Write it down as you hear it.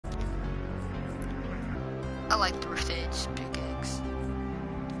I like the Refedge pickaxe.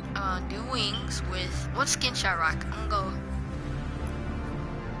 Do wings with what skin shot rock? I'm gonna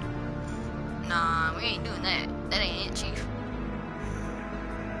go. Nah, we ain't doing that. That ain't it, Chief.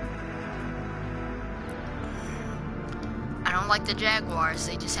 I don't like the Jaguars.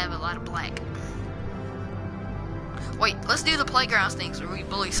 They just have a lot of black. Wait, let's do the playgrounds things where we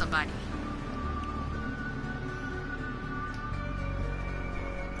bully somebody.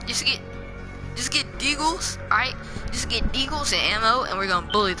 Just get deagles, alright? Just get deagles and ammo, and we're gonna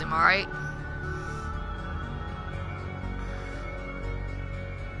bully them, alright?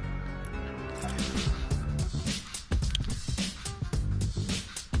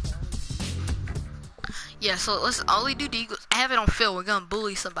 Yeah, so let's only do deagles. I have it on film. We're gonna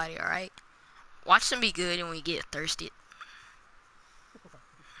bully somebody, alright? Watch them be good, and we get thirsty.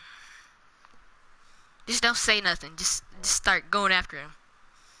 Just don't say nothing. Just start going after him.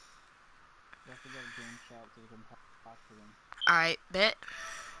 Alright, bet.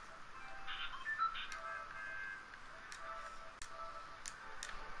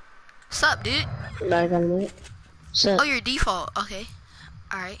 What's up, dude? What's up? Oh, you're default. Okay.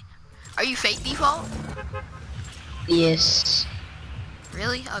 Alright. Are you fake default? Yes.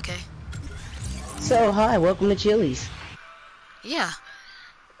 Really? Okay. So, hi, welcome to Chili's. Yeah.